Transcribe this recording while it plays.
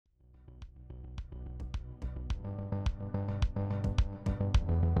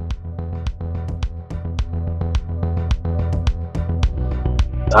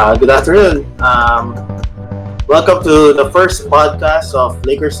Good afternoon. Welcome to the first podcast of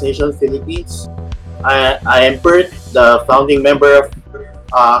Lakers Nation Philippines. I am Bert, the founding member of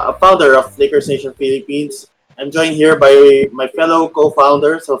a founder of Lakers Nation Philippines. I'm joined here by my fellow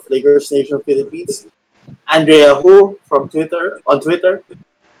co-founders of Lakers Nation Philippines, Andrea Hu from Twitter. Um,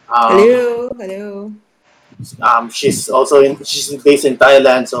 Hello, hello. she's based in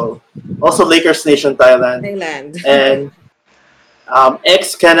Thailand, so also Lakers Nation Thailand, Thailand. and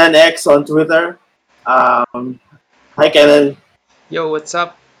X Canon X on Twitter. Um, Hi Canon. Yo, what's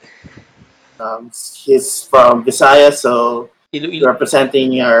up? He's from Visayas, so Iloilo.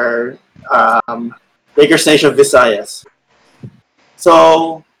 representing our um, Lakers Nation Visayas.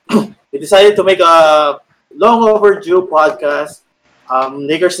 So we decided to make a long overdue podcast.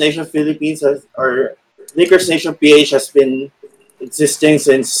 Lakers Nation Philippines or Lakers Nation PH has been existing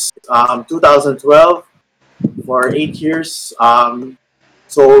since 2012 for 8 years.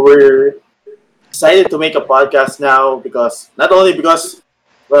 So we're excited to make a podcast now because not only because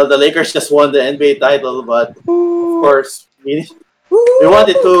the Lakers just won the NBA title, but of course we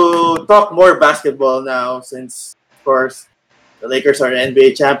wanted to talk more basketball now since of course the Lakers are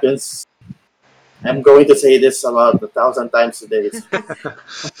NBA champions. I'm going to say this about 1,000 times today.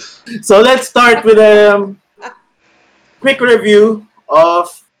 So let's start with a quick review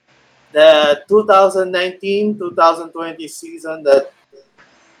of the 2019-2020 season that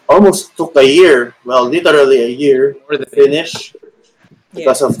almost took a year, well, literally a year More to than finish Yeah.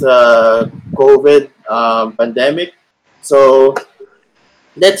 because of the COVID pandemic. So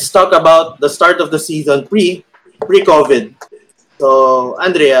let's talk about the start of the season pre-COVID. So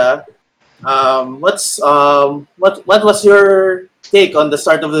Andrea, what was your take on the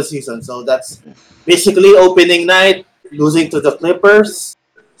start of the season? So that's basically opening night, losing to the Clippers,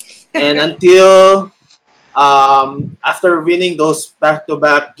 and until after winning those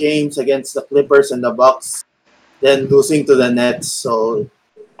back-to-back games against the Clippers and the Bucks, then losing to the Nets. So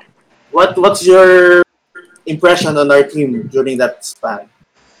what's your impression on our team during that span?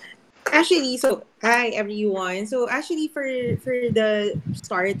 Hi everyone. So actually for the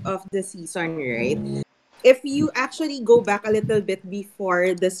start of the season, right? If you actually go back a little bit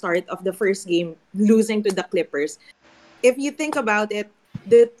before the start of the first game, losing to the Clippers, if you think about it,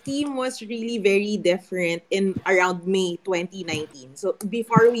 the team was really very different in around May 2019. So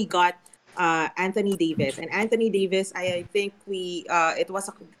before we got Anthony Davis, and Anthony Davis, I think he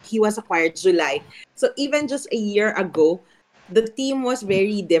was acquired July. So even just a year ago, the team was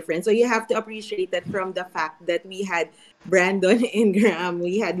very different. So you have to appreciate that from the fact that we had Brandon Ingram,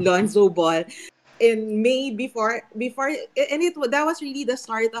 we had Lonzo Ball, in May and that was really the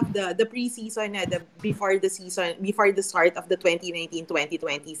start of the preseason, the before the start of the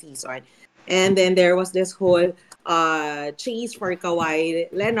 2019-2020 season. And then there was this whole chase for Kawhi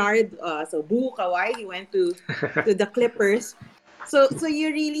Leonard, so boo Kawhi, he went to the Clippers. So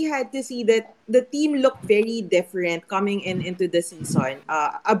you really had to see that the team looked very different coming into the season.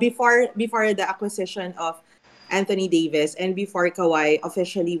 Before the acquisition of Anthony Davis and before Kawhi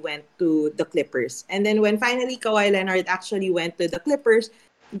officially went to the Clippers. And then when finally Kawhi Leonard actually went to the Clippers,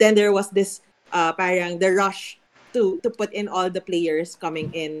 then there was this parang the rush to put in all the players coming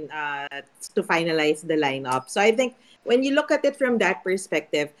in to finalize the lineup. So I think when you look at it from that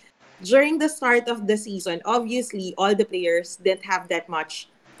perspective, during the start of the season, obviously all the players didn't have that much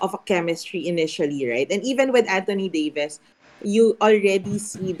of a chemistry initially, right? And even with Anthony Davis, you already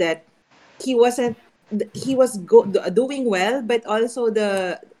see that he wasn't doing well, but also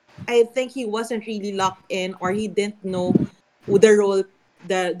the I think he wasn't really locked in, or he didn't know the role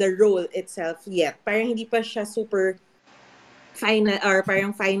the role itself yet. Parang hindi pa siya super final, or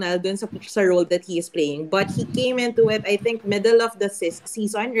parang final dun sa role that he is playing. But he came into it, I think, middle of the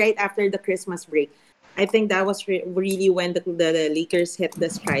season, right after the Christmas break. I think that was really when the Lakers hit the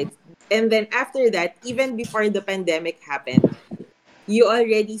stride. And then after that, even before the pandemic happened, you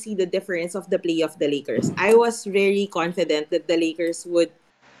already see the difference of the play of the Lakers. I was very confident that the Lakers would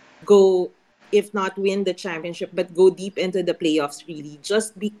go, if not win the championship, but go deep into the playoffs, really,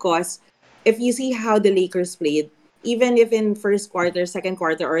 just because if you see how the Lakers played, even if in first quarter, second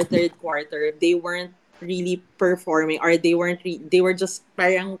quarter, or third quarter, they weren't really performing, or they were just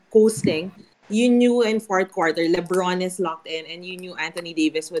parang coasting. You knew in fourth quarter, LeBron is locked in, and you knew Anthony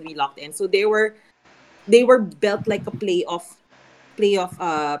Davis would be locked in. So they were built like a playoff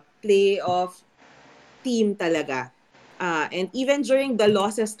team talaga. And even during the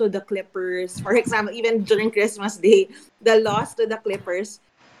losses to the Clippers, for example, even during Christmas Day, the loss to the Clippers,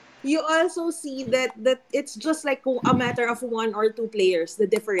 you also see that it's just like a matter of one or two players, the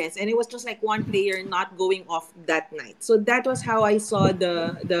difference, and it was just like one player not going off that night. So that was how I saw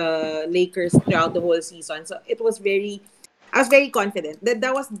the Lakers throughout the whole season. So it was very, I was very confident that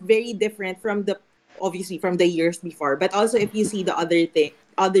that was very different from the, obviously from the years before, but also if you see the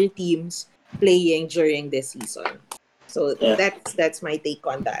other teams playing during this season. So Yeah. that's my take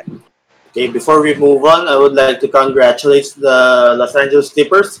on that. Okay, before we move on, I would like to congratulate the Los Angeles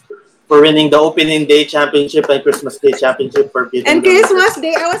Clippers for winning the Opening Day Championship and Christmas Day Championship for beating And the Christmas Lakers.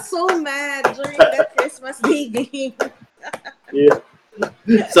 Day, I was so mad during that Christmas Day game. Yeah.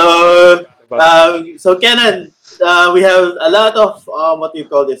 So, About so Kenan, we have a lot of what do you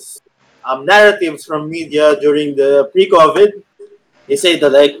call this narratives from media during the pre-COVID. They say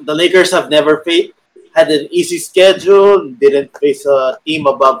the Lakers have never had an easy schedule, didn't face a team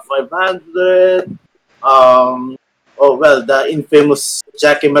above 500. Um, oh well, the infamous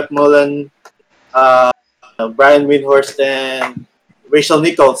Jackie McMullen, uh, Brian Windhorst, and Rachel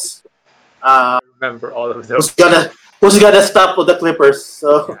Nichols. Uh, remember all of who's those. gonna who's gonna stop with the Clippers?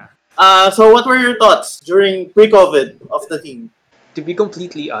 So, Yeah. so what were your thoughts during pre-COVID of the team? To be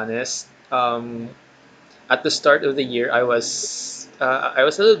completely honest, at the start of the year, I was a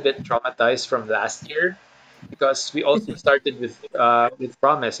little bit traumatized from last year because we also started with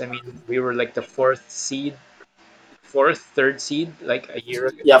promise. I mean, we were like the third seed, like a year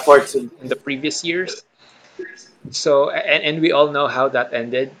ago Yeah, 14. in the previous years. So and we all know how that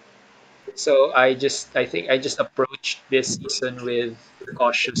ended. So I think I just approached this season with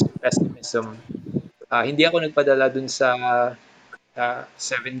cautious pessimism. Hindi ako nagpadala dun sa 8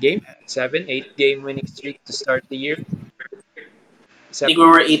 game winning streak to start the year. I think Seven, we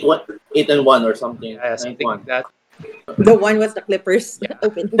were 8-1 or something, yeah, ninth something like one. that. The one was the Clippers Yeah.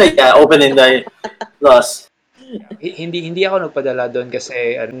 opening. Yeah, opening the loss. Hindi ako nagpadala doon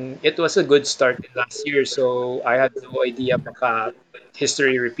kasi it was a good start in last year, so I had no idea baka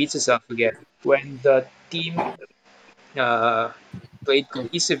history repeats itself again. When the team uh,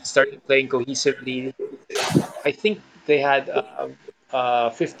 started playing cohesively, I think they had a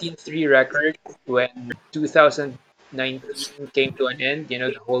 15-3 record when 2019 came to an end. You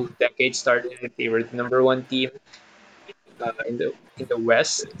know, the whole decade started. They were the number one team in the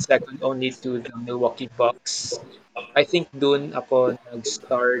West, second only to the Milwaukee Bucks. I think doon ako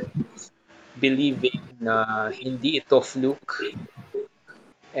nag-start believing na hindi ito fluke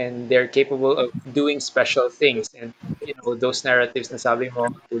and they're capable of doing special things. And you know, those narratives na sabi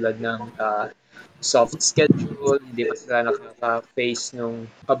mo tulad ng soft schedule, hindi pa sila nakaka-face nung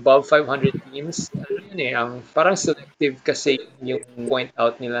above 500 teams. Ano yun eh, ang parang selective kasi yung point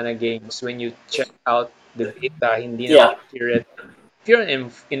out nila na games when you check out the data, hindi naman Yeah, accurate. If you're an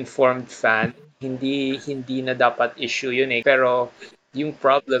informed fan, hindi na dapat issue yun eh. Pero yung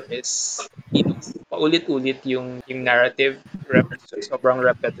problem is paulit-ulit yung narrative, sobrang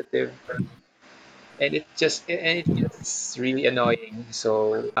repetitive. And it gets really annoying.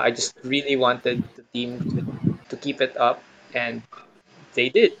 So I just really wanted the team to keep it up, and they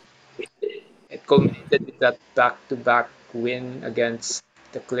did. It culminated with that back-to-back win against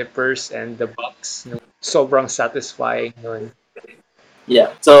the Clippers and the Bucks. No, sobrang satisfying nun.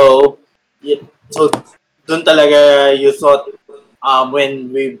 yeah. So, yeah, so dun talaga you thought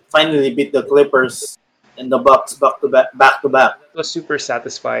when we finally beat the Clippers and the Bucks back to back. That was super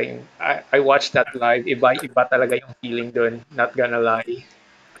satisfying. I watched that live. Iba talaga yung feeling dun. Not gonna lie.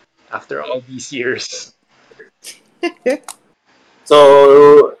 After all these years.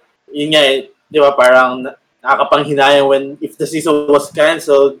 So, yun nga eh, di ba parang nakakapanghinayang when if the season was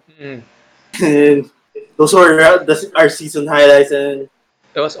canceled Mm, and those were our season highlights and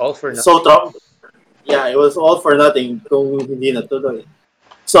it was all for so nothing. yeah, it was all for nothing kung hindi natuloy.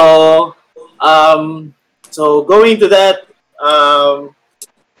 So, um, so going to that,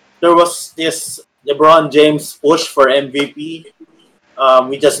 there was this LeBron James push for MVP.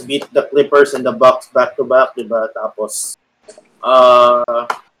 We just beat the Clippers and the Bucks back to back, diba? Tapos, uh,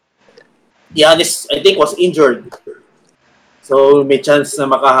 Giannis, I think, was injured. So, may chance na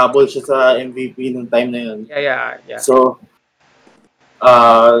makahabol siya sa MVP nung time na yun. Yeah. So,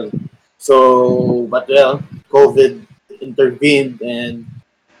 uh, but well, COVID intervened and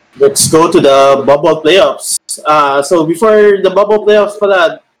let's go to the bubble playoffs. So before the bubble playoffs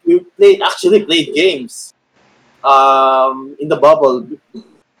pala, we actually played games in the bubble.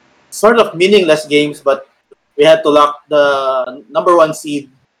 Sort of meaningless games, but we had to lock the number one seed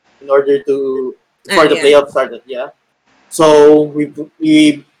in order to before the Yeah. playoffs started. Yeah. So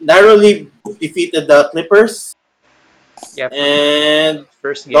we narrowly defeated the Clippers Yeah, and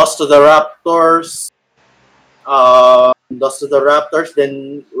first game. lost to the Raptors. Uh, lost to the Raptors,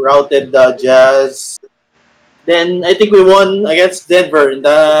 then routed the Jazz. Then I think we won against Denver in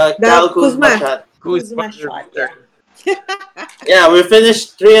the The Kyle Kuzma Kuzma. shot. Kuzma Kuzma shot, return. yeah. Yeah, we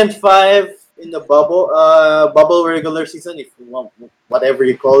finished 3-5 in the bubble regular season, if you want, whatever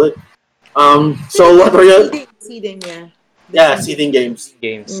you call it. So what were your Seeding, yeah. The yeah seeding. seeding games?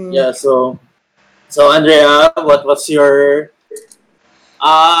 Games. Mm. Yeah, so Andrea, what's your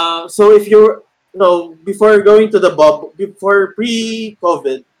so if you're before going to the bubble before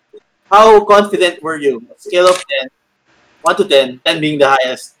pre-COVID, how confident were you? Scale of 10, 1 to 10, 10 being the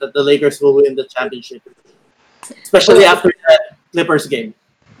highest, that the Lakers will win the championship, especially Oh, after that Clippers game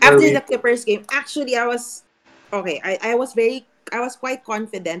where after we the Clippers game, actually, I was okay. I was quite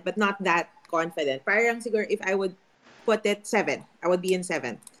confident, but not that confident. Parang siguro if I would put it 7, I would be in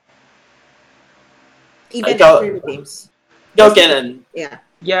 7, even ikaw, after the games. ikaw Just because, Kenan. yeah,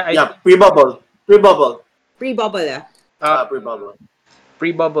 Yeah, I Yeah, think pre-bubble, pre-bubble, ah. uh, pre-bubble.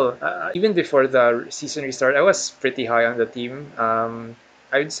 pre-bubble, even before the season restart, I was pretty high on the team.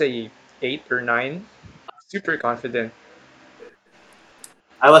 I would say 8 or 9. Super confident.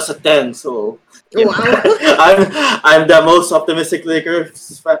 I was a 10, so yeah. Wow. I'm the most optimistic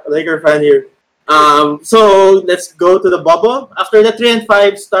Laker fan here. So let's go to the bubble after the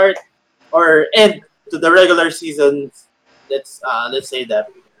 3-5 start or end to the regular season. Let's say that.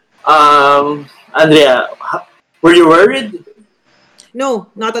 Andrea, were you worried? No,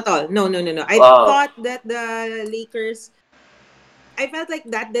 not at all. No, no, no, no. I Wow. thought that the Lakers. I felt like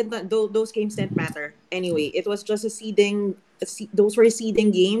that did not. Those games didn't matter anyway. It was just a seeding. Those were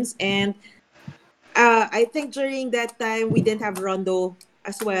seeding games, and I think during that time we didn't have Rondo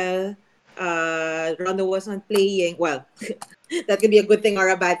as well. Rondo wasn't playing. Well, that could be a good thing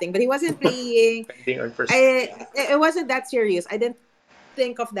or a bad thing, but he wasn't playing. Depending on perspective. It wasn't that serious. I didn't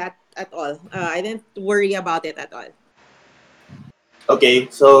think of that at all. I didn't worry about it at all. Okay,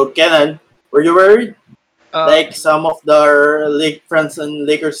 so Kenan, were you worried? Uh, Like some of the Lake friends and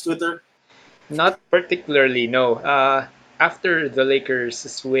Lakers Twitter? Not particularly, no. After the Lakers'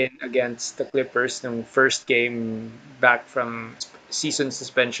 win against the Clippers nung first game back from season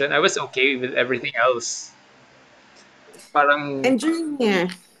suspension, I was okay with everything else. Parang And during yeah,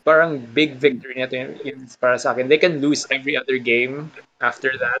 parang big victory na to yun para sa akin. They can lose every other game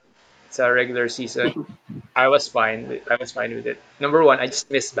after that sa regular season. I was fine. I was fine with it. Number one, I just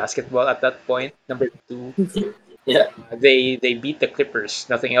missed basketball at that point. Number two, Yeah. they beat the Clippers.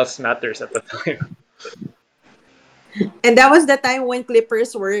 Nothing else matters at the time. and that was the time when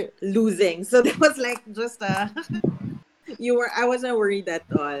Clippers were losing. So that was like just you were. I wasn't worried at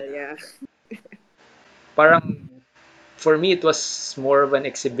all. Yeah. Parang for me, it was more of an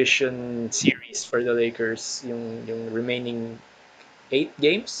exhibition series for the Lakers. Yung remaining 8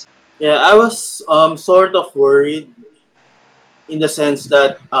 games. Yeah, I was sort of worried in the sense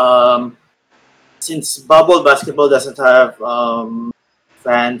that since bubble basketball doesn't have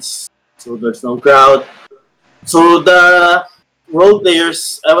fans, so there's no crowd. So the role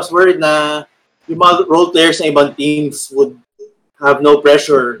players, I was worried na yung mga role players ng ibang teams would have no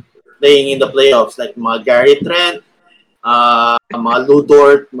pressure playing in the playoffs, like mga Gary Trent, mga Lou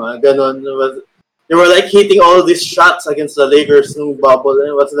Dort, mga ganon. They were like hitting all these shots against the Lakers nung bubble, and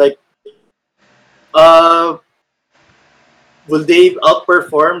it was like, uh, will they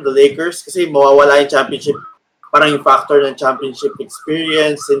outperform the Lakers? Kasi mawawala yung championship, parang yung factor ng championship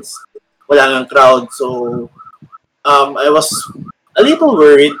experience since wala nang crowd. So, I was a little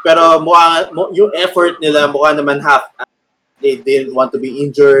worried, pero yung effort nila mukha naman half. They didn't want to be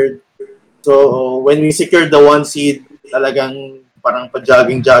injured. So, when we secured the 1 seed, talagang parang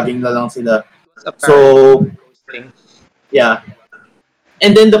pa-jogging-jogging na lang sila. It was apparent So, coasting. yeah.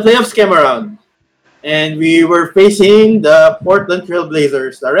 And then the playoffs came around. And we were facing the Portland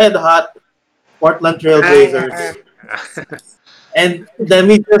Trailblazers, the red hot Portland Trailblazers. And the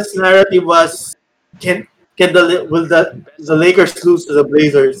media's narrative was, can the will the Lakers lose to the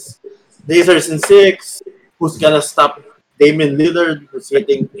Blazers? Blazers in 6. Who's gonna stop Damian Lillard, who's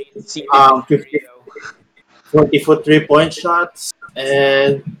hitting Secret 50, trio. 40-foot 3-point shots?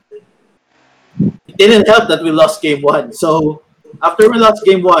 And it didn't help that we lost game 1. So after we lost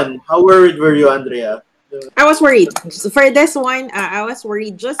game 1, how worried were you, Andrea? I was worried. So for this one, I was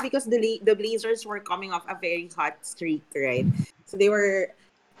worried just because the Blazers were coming off a very hot streak, right? So they were,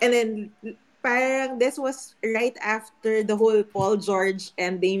 and then parang this was right after the whole Paul George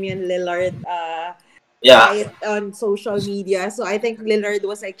and Damian Lillard Yeah. fight on social media. So I think Lillard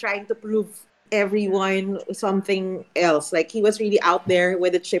was like trying to prove everyone something else. Like he was really out there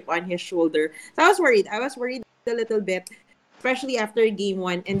with a chip on his shoulder. So I was worried. I was worried a little bit, especially after game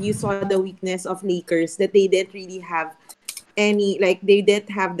 1, and you saw the weakness of Lakers that they didn't really have any, like they didn't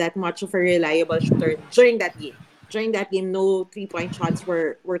have that much of a reliable shooter during that game. During that game, no 3-point shots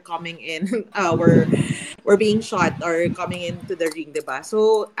were coming in, were being shot or coming into the ring, diba?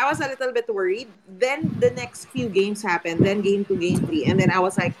 So I was a little bit worried. Then the next few games happened. Then game two, game three, and then I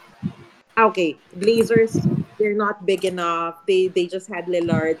was like, okay, Blazers, they're not big enough. They just had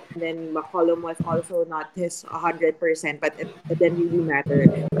Lillard, and then McCollum was also not his 100%, but it didn't really matter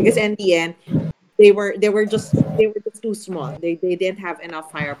because in the end they were just too small. They didn't have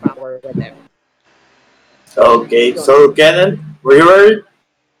enough firepower with them. Okay, Yun. so Kenan, were you worried?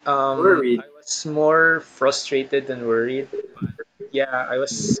 I Worried. was more frustrated than worried. Yeah, I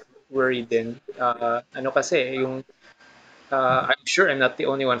was worried din. Ano kasi, I'm sure I'm not the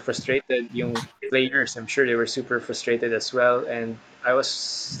only one frustrated. Yung players, I'm sure they were super frustrated as well. And I was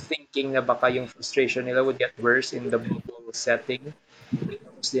thinking na baka yung frustration nila would get worse in the bubble setting.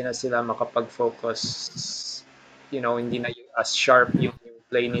 Tapos di na sila makapag-focus. Hindi na yung as sharp yung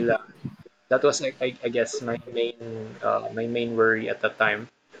play nila. That was, I guess, my main worry at the time.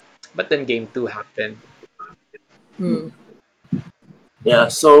 But then game two happened. Hmm.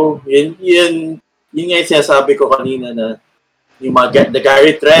 Yeah, so yun nga yung sinasabi ko kanina na yung the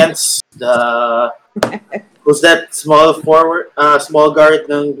Gary Trents, who's that small forward, small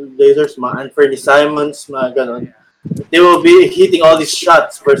guard ng Blazers, mga Anthony Simons, mga ganon. They will be hitting all these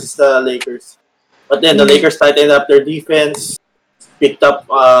shots versus the Lakers. But then the Lakers tightened up their defense, picked up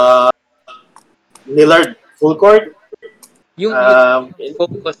Lillard full court. Yung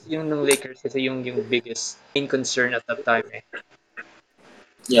focus yung ng Lakers kasi yung biggest main concern at that time eh.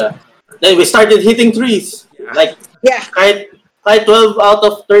 Yeah. Then we started hitting threes. Yeah. Like, Yeah. kahit 12 out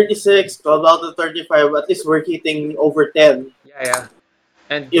of 36, 12 out of 35, at least we're hitting over 10. Yeah.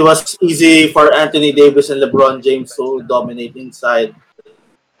 And It was easy for Anthony Davis and LeBron James to dominate inside.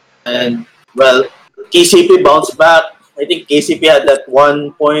 And, well, KCP bounced back. I think KCP had that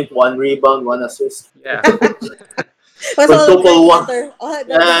 1 point, 1 rebound, 1 assist. yeah. Was all Quadruple one. better.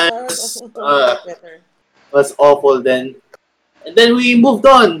 Yes. Better. Was awful then. And then we moved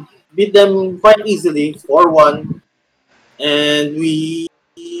on. Beat them quite easily, 4-1. And we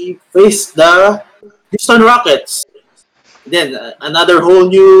faced the Houston Rockets. Then, another whole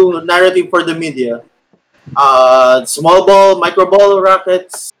new narrative for the media. Small ball, micro ball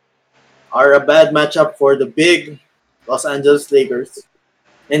Rockets are a bad matchup for the big Los Angeles Lakers.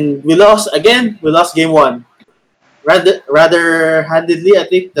 And we lost again. We lost game one. Rather handedly, I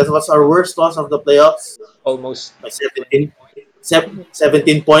think that was our worst loss of the playoffs Almost by 17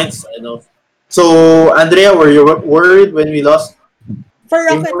 points. I know. So, Andrea, were you worried when we lost? For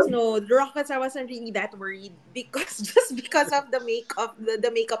Game Rockets, one? no. The Rockets, I wasn't really that worried because just because of the makeup,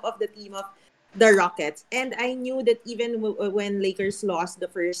 the makeup of the team of the Rockets, and I knew that even when Lakers lost the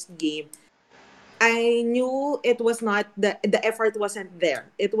first game, I knew it was not the effort wasn't there.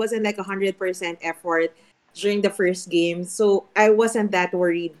 It wasn't like 100% effort during the first game, so I wasn't that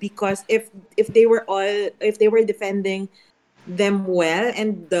worried because if they were defending them well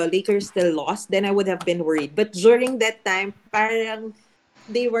and the Lakers still lost, then I would have been worried. But during that time, parang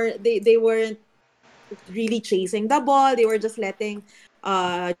they weren't really chasing the ball. They were just letting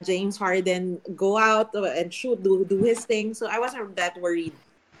James Harden go out and shoot, do his thing. So I wasn't that worried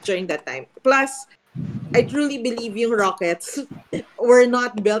during that time. Plus, I truly believe yung Rockets were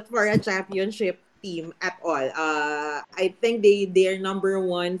not built for a championship team at all. I think they're number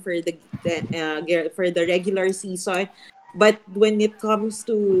one for the regular season, but when it comes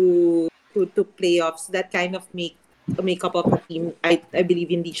to playoffs, that kind of makeup of a team, I believe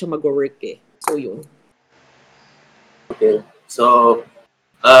hindi siya mag-work eh. So yun. Okay. So,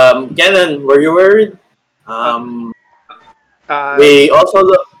 Kenan, were you worried? uh, We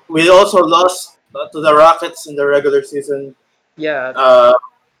also lost to the Rockets in the regular season. yeah, Uh,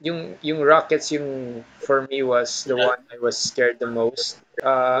 yung Rockets yung for me was the one I was scared the most.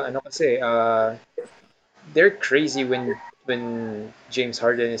 Ano kasi they're crazy when James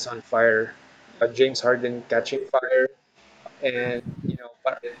Harden is on fire. James Harden catching fire and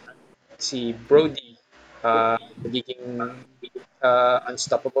si Brody nagiging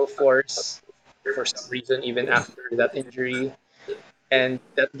unstoppable force for some reason even after that injury. And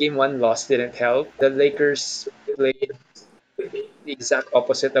that game one loss didn't help. The Lakers played the exact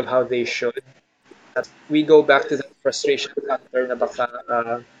opposite of how they should. We go back to that frustration factor na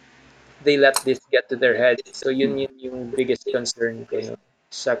baka they let this get to their head. So yun yung biggest concern ko no?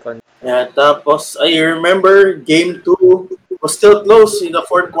 Second. yeah, tapos I remember game 2 was still close in the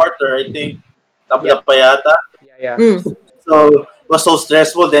fourth quarter. I think tabla Yeah. pa yata. Yeah. So it was so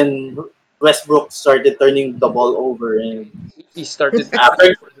stressful. Then Westbrook started turning the ball over, and He started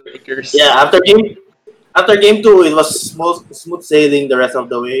after for the Lakers. yeah, after game After game two, it was smooth sailing the rest of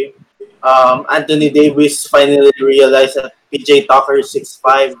the way. Anthony Davis finally realized that PJ Tucker is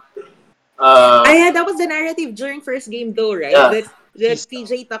 6'5". Ah, Uh, yeah, that was the narrative during first game, though, right? yeah, That He's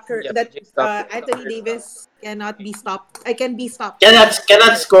PJ Tucker, yeah, that PJ Tucker. Anthony Davis cannot be stopped. I can be stopped.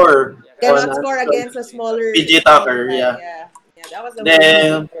 cannot score Yeah, on Cannot score against a PJ smaller Tucker. guy. Yeah. Yeah, yeah, that was the movie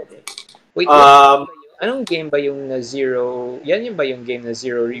Then narrative. wait, what game um ba yung, anong game ba yung na zero? Yan yung ba yung game na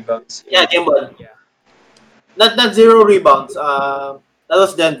zero rebounds yeah, in game one. yeah. Not zero rebounds. That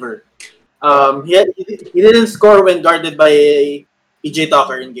was Denver. Oh, He didn't score when guarded by PJ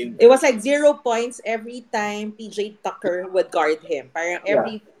Tucker in game It one. was like 0 points every time PJ Tucker would guard him. Parang Yeah.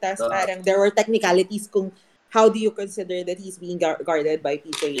 every test, Uh, parang there were technicalities kung how do you consider that he's being guarded by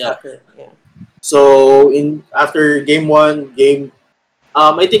PJ yeah. Tucker. Yeah. So in after game one,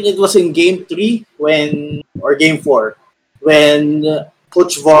 I think it was in game three or game four when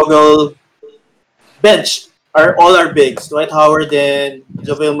Coach Vogel benched all our bigs, Dwight Howard and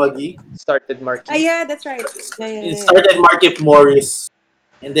JaVale McGee. started Ah, Marquee. yeah, that's right. Yeah, yeah, It yeah, yeah. started Markif Morris,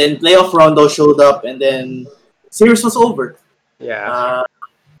 and then playoff Rondo showed up, and then series was over. Yeah. Uh,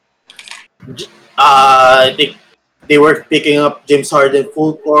 I think they were picking up James Harden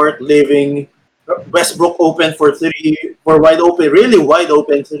full court, leaving Westbrook open for wide open, really wide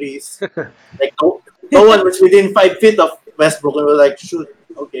open threes. Like no one was within 5 feet of Westbrook, and we're like, shoot,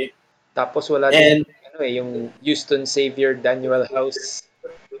 okay. Tapos wala din And yung, ano eh, yung Houston Savior Daniel House.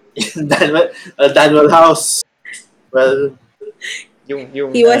 Daniel House, well, Yung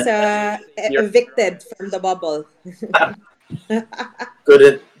He was your evicted from the bubble.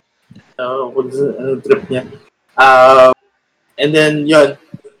 couldn't, trip niya. Um, and then yun,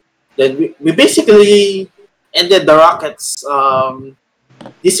 then we basically ended the Rockets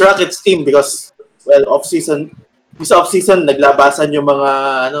this Rockets team because well off season naglabasan yung mga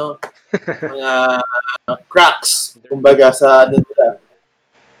mga cracks kumbaga sa nila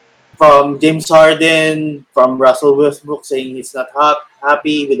from James Harden, from Russell Westbrook saying he's not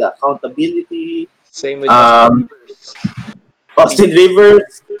happy with the accountability, same with um, Austin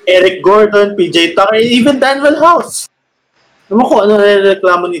Rivers, Eric Gordon, PJ Tucker, even Daniel House. Alam mo kung ano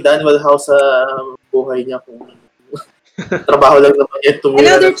reklamo ni Daniel House sa buhay niya kung trabaho lang naman yan And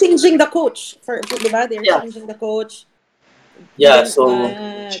now tumira. they're changing the coach. Diba? They're Yeah. changing the coach. Yeah, Even, so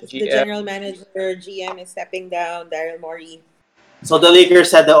the general manager, GM is stepping down, Daryl Morey. so the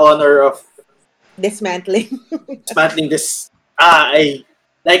Lakers had the honor of Dismantling. dismantling this.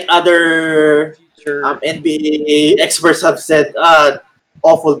 Like other future NBA experts have said,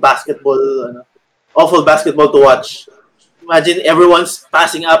 awful basketball, awful basketball to watch. Imagine everyone's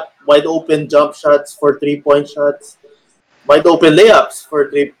passing up wide open jump shots for 3-point shots, wide open layups for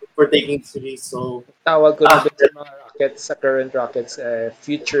taking threes. So tawag ko na ah, dun sa mga Rockets, sa current Rockets,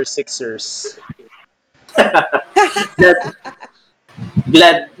 future Sixers.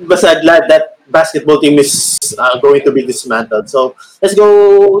 that, glad that basketball team is going to be dismantled. So let's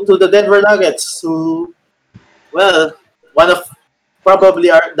go to the Denver Nuggets, who, well, one of probably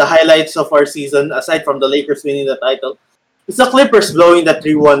the highlights of our season, aside from the Lakers winning the title, it's the Clippers blowing that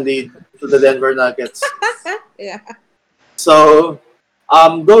 3-1 lead to the Denver Nuggets. Yeah. So,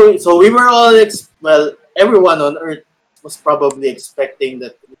 So we were all everyone on Earth was probably expecting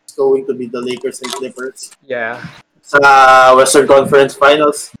that it's going to be the Lakers and Clippers Yeah. sa Western Conference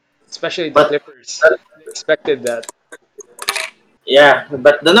Finals. Especially the But Clippers. Expected that. yeah,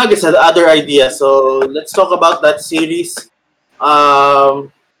 but the Nuggets had other ideas. So let's talk about that series.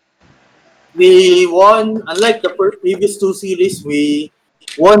 We won, unlike the previous two series, we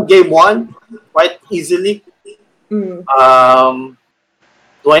won game one quite easily. Mm.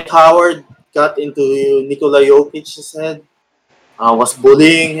 Dwight Howard got into Nikola Jokic's head, was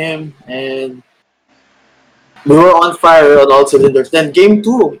bullying him, and we were on fire on all cylinders. Then game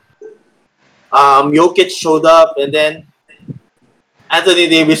two, Jokic showed up, and then Anthony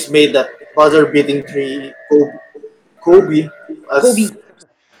Davis made that buzzer-beating three. Kobe, Kobe.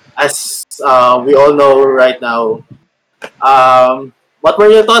 as we all know right now. What were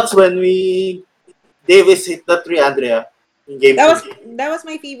your thoughts when Davis hit the three, Andrea, in game two? That was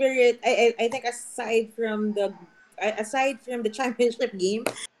my favorite. I think aside from the championship game,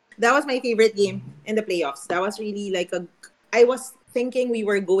 that was my favorite game in the playoffs. That was really like I was thinking we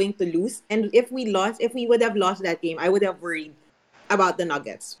were going to lose, and if we would have lost that game, I would have worried about the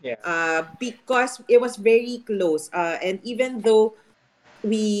Nuggets. Yeah. Because it was very close. And even though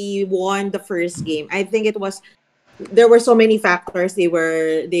we won the first game, I think there were so many factors. They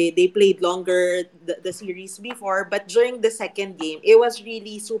played longer the series before, but during the second game, it was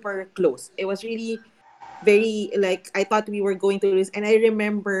really super close. It was really very, like, I thought we were going to lose. And I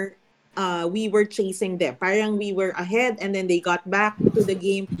remember we were chasing them. Parang we were ahead and then they got back to the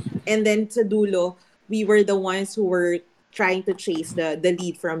game. And then sa dulo, we were the ones who were trying to chase the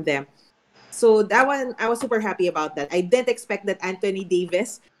lead from them. So that one, I was super happy about that. I didn't expect that Anthony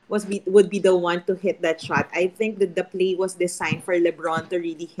Davis would be the one to hit that shot. I think that the play was designed for LeBron to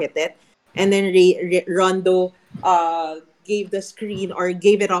really hit it, and then Rondo gave the screen or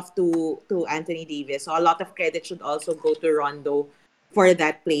gave it off to Anthony Davis. So a lot of credit should also go to Rondo for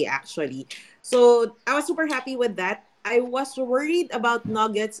that play actually. So I was super happy with that. I was worried about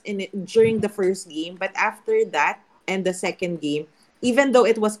Nuggets in it during the first game, but after that and the second game, even though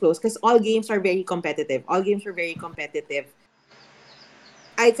it was close, because all games are very competitive, all games were very competitive.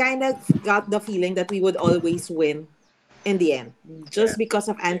 I kind of got the feeling that we would always win in the end, Yeah. just because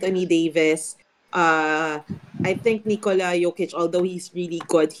of Anthony Davis. I think Nikola Jokic, although he's really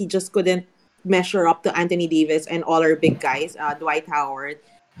good, he just couldn't measure up to Anthony Davis and all our big guys, Dwight Howard.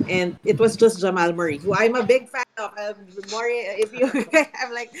 And it was just Jamal Murray, who I'm a big fan of. Murray, if you,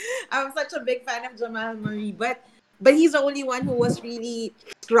 I'm such a big fan of Jamal Murray, but he's the only one who was really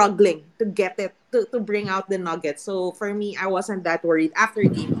struggling to get it to bring out the Nuggets. So for me, I wasn't that worried after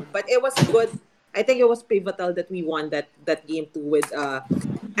game two, but it was good. I think it was pivotal that we won that game two with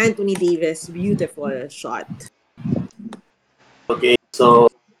Anthony Davis' beautiful shot. Okay, so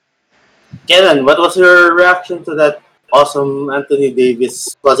Kenan, what was your reaction to that awesome Anthony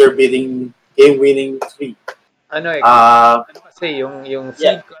Davis buzzer-beating game-winning three? Ano eh, Uh, ano kasi yung yeah,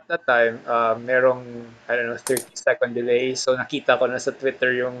 feed ko at that time, merong, I don't know, 30-second delay. So nakita ko na sa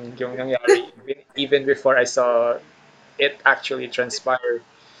Twitter yung nangyari even before I saw it actually transpire.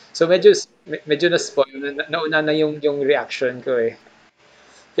 So medyo na-spoil, nauna na yung reaction ko eh.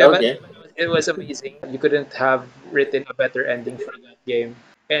 Yeah, but okay. it was amazing. You couldn't have written a better ending for that game.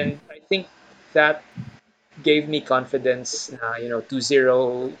 And I think that gave me confidence na, 2-0,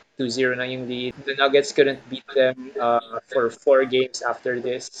 2-0 na yung lead. The Nuggets couldn't beat them for 4 games after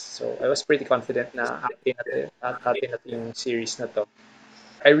this. So I was pretty confident na atin na yung series na to.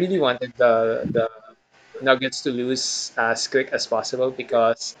 I really wanted the Nuggets to lose as quick as possible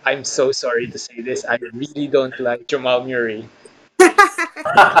because I'm so sorry to say this. I really don't like Jamal Murray.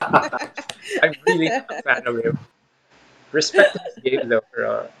 I'm really not a fan of him. Respect his game though,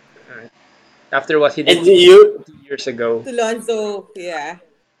 after what he did and do you 2 years ago. To Lonzo, yeah.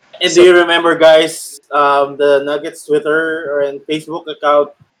 and do So you remember, guys? The Nuggets Twitter and Facebook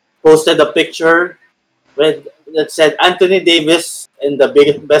account posted a picture with that said Anthony Davis and the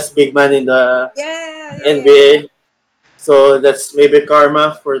best big man in the Yeah, yeah, yeah, NBA. yeah. So that's maybe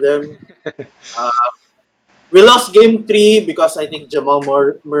karma for them. Uh, we lost game three because I think Jamal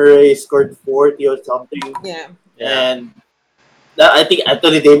Murray scored 40 or something, Yeah. yeah, and I think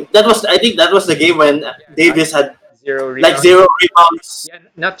Anthony Davis. I think that was the game when yeah, Davis had zero like rebounds. zero rebounds Yeah,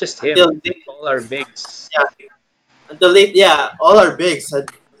 not just him, until all our bigs. yeah, until late. Yeah, all our bigs had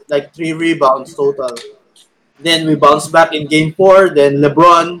like 3 rebounds total. Then we bounced back in game four. Then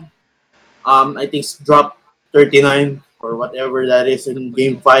LeBron, I think dropped 39 or whatever that is in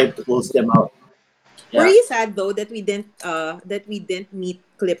game five to close them out. Were Yeah. you sad though that we didn't meet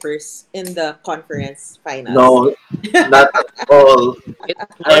Clippers in the conference finals? No, not at all. It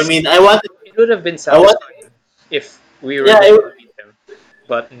I was mean, I wanted, it would have been I want, satisfying if we were yeah, going to beat them,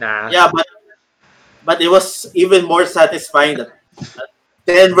 but nah. yeah, but it was even more satisfying that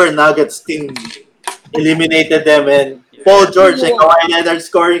Denver Nuggets team eliminated them and Paul Yeah, George and Wow. Kawhi Leonard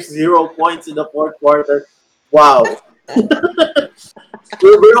scoring 0 points in the fourth quarter. Wow.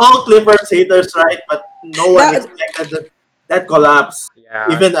 We're all Clippers haters, right? But no one That expected that collapse.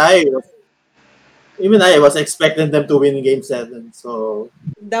 yeah. Even I was even I was expecting them to win game seven. So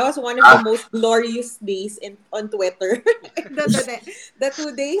that was one of the ah, most glorious days in on Twitter. The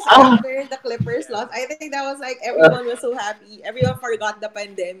 2 days ah, after the Clippers Yeah. lost, I think that was like everyone was so happy. Everyone forgot the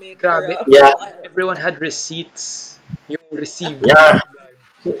pandemic Grabe, for yeah, a while. everyone had receipts. Yung received yeah,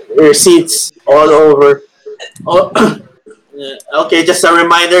 receipts all over. Oh, yeah. Okay, just a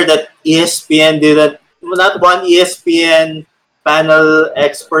reminder that ESPN didn't, not one ESPN panel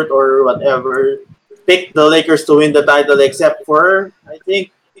expert or whatever picked the Lakers to win the title except for I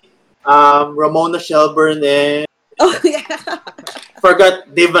think Ramona Shelburne and Oh yeah.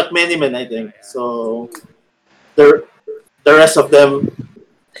 forgot Dave McMenamin, I think. yeah. So the the rest of them,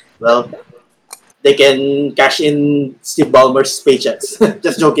 well, they can cash in Steve Ballmer's paychecks.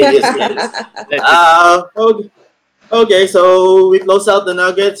 Just joking, ESPN. Legend. Okay. Okay, so we close out the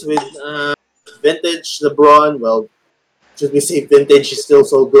Nuggets with vintage LeBron. Well, should we say vintage is still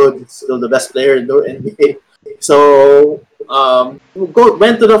so good? Still the best player in the NBA. So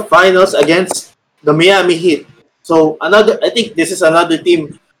went to the finals against the Miami Heat. So another, I think this is another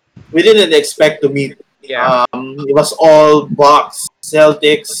team we didn't expect to meet. Yeah. It was all Bucks,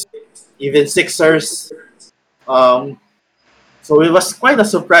 Celtics, even Sixers. Um, so it was quite a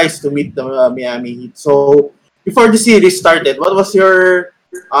surprise to meet the Miami Heat. So before the series started, what was your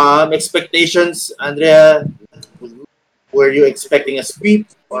expectations, Andrea? Were you expecting a sweep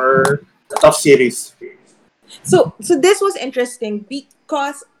or a tough series? So this was interesting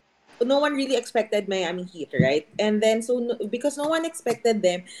because no one really expected Miami Heat, right? And then because no one expected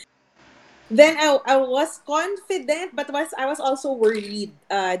them, then I was confident, but I was also worried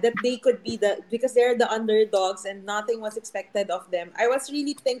that they could be because they're the underdogs and nothing was expected of them. I was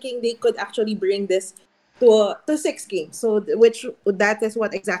really thinking they could actually bring this to 6 games. So which that is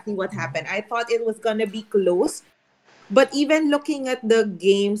what exactly what happened. I thought it was gonna be close, but even looking at the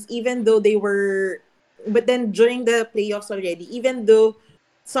games, even though they were, but then during the playoffs already, even though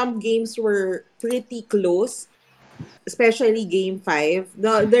some games were pretty close, especially game 5,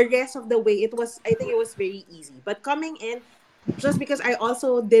 the rest of the way it was, I think it was very easy. But coming in, just because I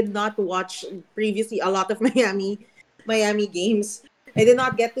also did not watch previously a lot of Miami games. I did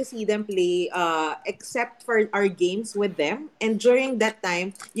not get to see them play except for our games with them. And during that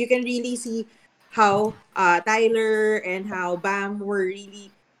time, you can really see how Tyler and how Bam were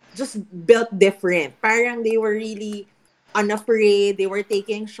really just built different. Parang they were really unafraid. They were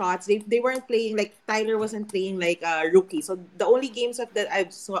taking shots. They weren't playing like Tyler wasn't playing like a rookie. So the only games that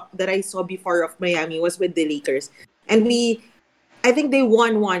I saw before of Miami was with the Lakers, and I think they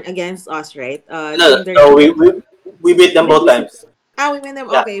won one against us, right? No, During their no, we beat them both times. we win them.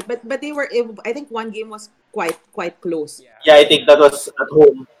 Yeah, Okay, but they were. I think one game was quite close. Yeah. yeah, I think that was at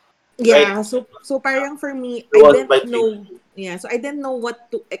home, right? Yeah. So parang for me, It I was didn't by three. know. Yeah. So I didn't know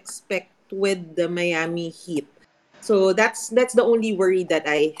what to expect with the Miami Heat. So that's the only worry that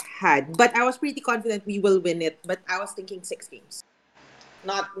I had. But I was pretty confident we will win it. But I was thinking 6 games,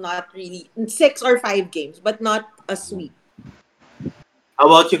 not really 6 or 5 games, but not a sweep. How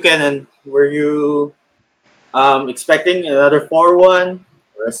about you, Kenan? Were you expecting another 4-1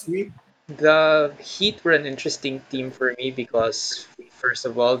 or a sweep? The Heat were an interesting team for me because, first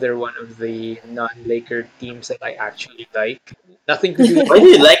of all, they're one of the non-Laker teams that I actually like. Nothing to do with Why do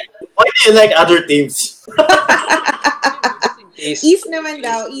you like? Why do you like other teams? just in case, East naman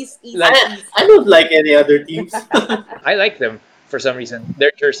daw. East, like east. I don't like any other teams. I like them for some reason.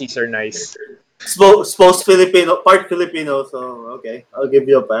 Their jerseys are nice. Supposed Filipino, part Filipino, so okay, I'll give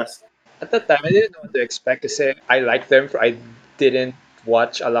you a pass. At that time, I didn't know what to expect kasi I like them. I didn't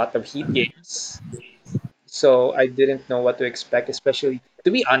watch a lot of Heat games, so I didn't know what to expect. Especially,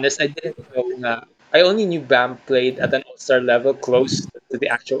 to be honest, I didn't know na. I only knew Bam played at an All-Star level close to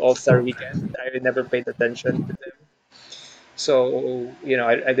the actual All-Star weekend. I never paid attention to them. So,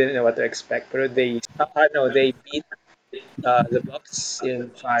 I didn't know what to expect. But no, they beat the Bucks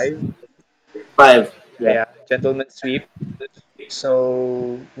in 5. 5. Yeah. Yeah, gentleman sweep.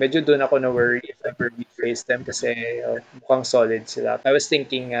 So, medyo doon ako na worry if ever we face them kasi mukhang solid sila. I was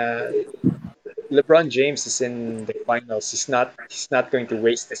thinking LeBron James is in the finals. He's not going to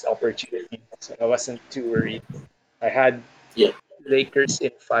waste this opportunity. So I wasn't too worried. I had Yeah. Lakers in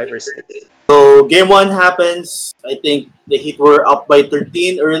 5 or 6. So game 1 happens. I think the Heat were up by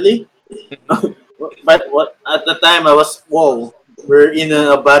 13 early. But what at the time I was whoa, we're in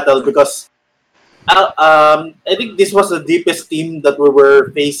a battle because I think this was the deepest team that we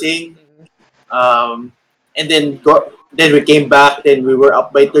were facing. And then we came back. Then we were up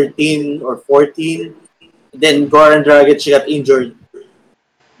by 13 or 14. Then Goran Dragic got injured.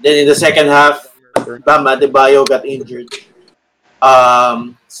 Then in the second half, Bam Adebayo got injured.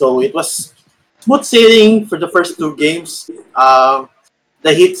 So it was smooth sailing for the first 2 games.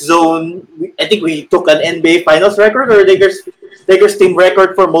 The Heat zone, I think we took an NBA Finals record or Lakers team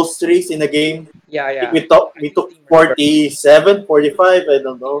record for most threes in a game. Yeah, I think yeah. we took Team record. 47, 45, I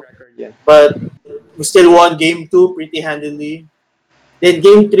don't Team know. record, yeah. But we still won game 2 pretty handily. Then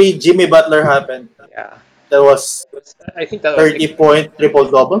game 3, Jimmy Butler happened. Yeah. That was I think that was 30-point triple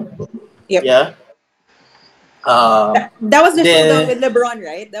double. Yep. Yeah. That was the showdown Then with LeBron,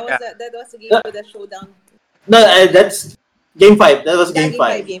 right? yeah. That was the game with the showdown. no, that's game 5. That was Yeah, game game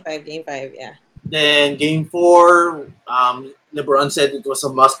 5. five, game 5. Yeah. Then game 4, LeBron said it was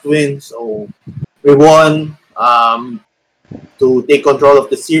a must win, so we won to take control of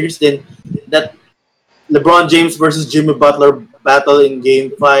the series. Then that LeBron James versus Jimmy Butler battle in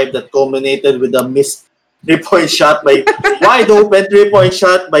game 5 that culminated with a missed 3-point shot by wide open 3-point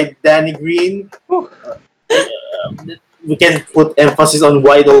shot by Danny Green. We can put emphasis on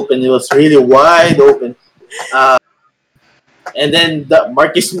wide open. It was really wide open. And then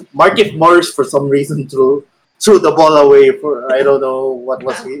Marcus Morris for some reason threw the ball away for I don't know what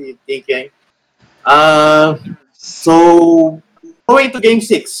was he thinking. So going to game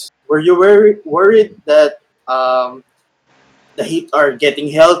six, were you worried that the Heat are getting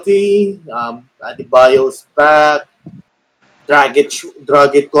healthy? Adebayo's back.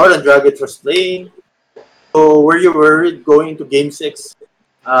 Gordon Dragic was playing. So were you worried going to game six,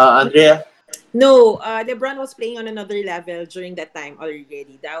 Andrea? No, LeBron was playing on another level during that time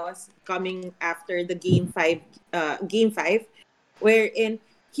already. That was coming after the game five, wherein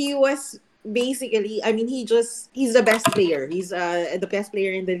he was basically, I mean, he's the best player. He's the best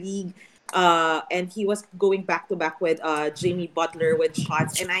player in the league. And he was going back to back with Jimmy Butler with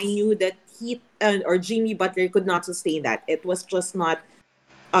shots, and I knew that he or Jimmy Butler could not sustain that. It was just not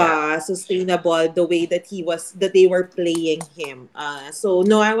Yeah. sustainable the way that they were playing him. So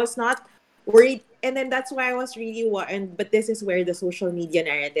no, I was not worried, and then that's why I was really and but this is where the social media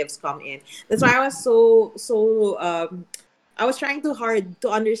narratives come in. That's why I was I was trying too hard to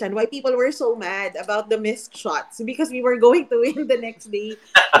understand why people were so mad about the missed shots, because we were going to win the next day,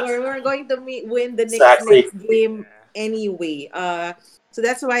 or we were going to win the Exactly. next game anyway. So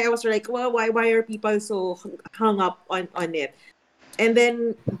that's why I was like, well, why are people so hung up on it? And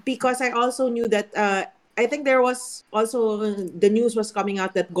then because I also knew that I think there was also the news was coming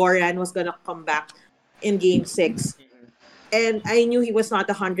out that Goran was gonna come back in game six, and I knew he was not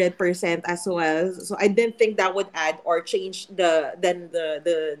 100% as well. So I didn't think that would add or change the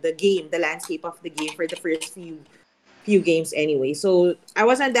landscape of the game for the first few games anyway. So I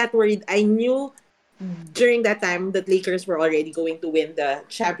wasn't that worried. I knew during that time that Lakers were already going to win the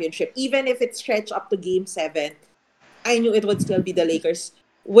championship, even if it stretched up to game seven. I knew it would still be the Lakers,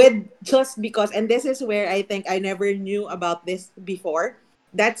 with just because, and this is where I think I never knew about this before.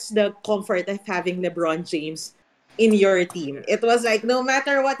 That's the comfort of having LeBron James in your team. It was like no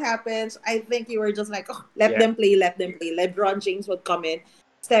matter what happens, I think you were just like, oh, let Yeah. them play, let them play. LeBron James would come in,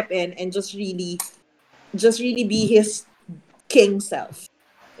 step in, and just really be his king self.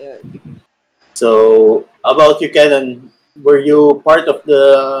 Yeah. So about you, Kenan, were you part of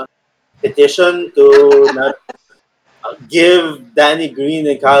the petition to not give Danny Green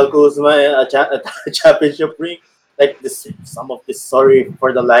and Kyle Kuzma a championship ring? Like this, some of this. Sorry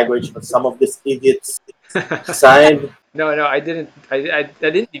for the language, but some of these idiots signed. No, I didn't. I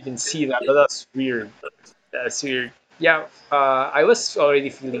didn't even see that. But that's weird. That's weird. Yeah, I was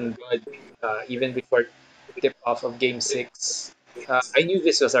already feeling good even before tip off of Game Six. I knew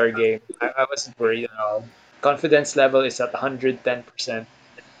this was our game. I wasn't worried at all. Confidence level is at 110%.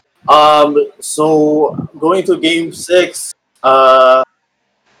 So going to game six, I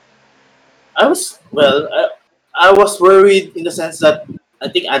was well. I was worried in the sense that I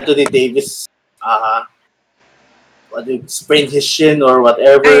think Anthony Davis, sprained his shin or I know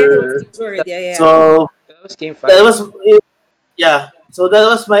whatever. it's word. Yeah, yeah. So That was Game that 5. was yeah. So that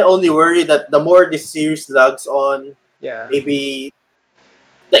was my only worry, that the more this series lags on, Yeah, maybe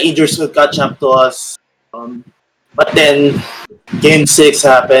the injuries will catch up to us. Um, but then game six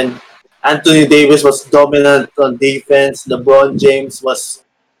happened. Anthony Davis was dominant on defense. LeBron James was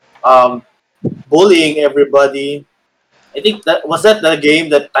um, bullying everybody. I think that the game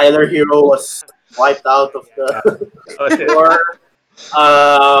that Tyler Hero was wiped out of yeah, the that was it. floor.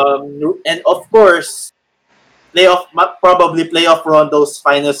 And of course, probably playoff Rondo's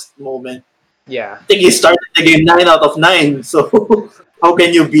finest moment. Yeah, I think he started the game 9 out of 9. So how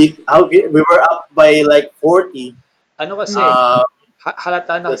can you beat? We were up by like 40. ano kasi, Mm.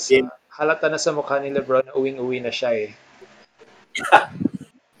 halata na That game. sa mukha ni LeBron na uwing-uwi na siya eh.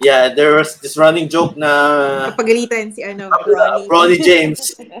 Yeah, there was this running joke na Kapagalitan si Bronny. Bronny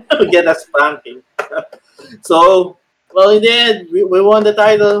James get a spanking. So, well, in the end, we won the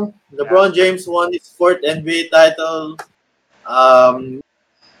title. LeBron James won his fourth NBA title,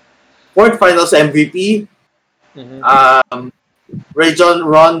 fourth Finals MVP. Mhm. Rajon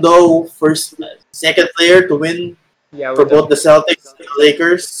Rondo, second player to win Yeah, for with the both the Celtics and the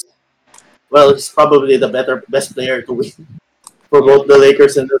Lakers. Well, he's probably the best player to win for both the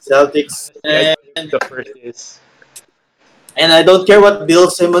Lakers and the Celtics. I believe the first is. And I don't care what Bill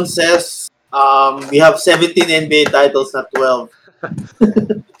Simmons says. We have 17 NBA titles, not 12.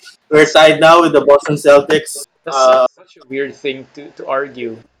 We're tied now with the Boston Celtics. That's such a weird thing to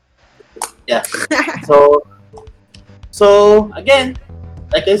argue. Yeah. So, so again,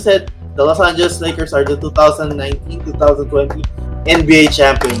 like I said, the Los Angeles Lakers are the 2019-2020 NBA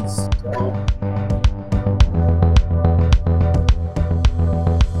champions. So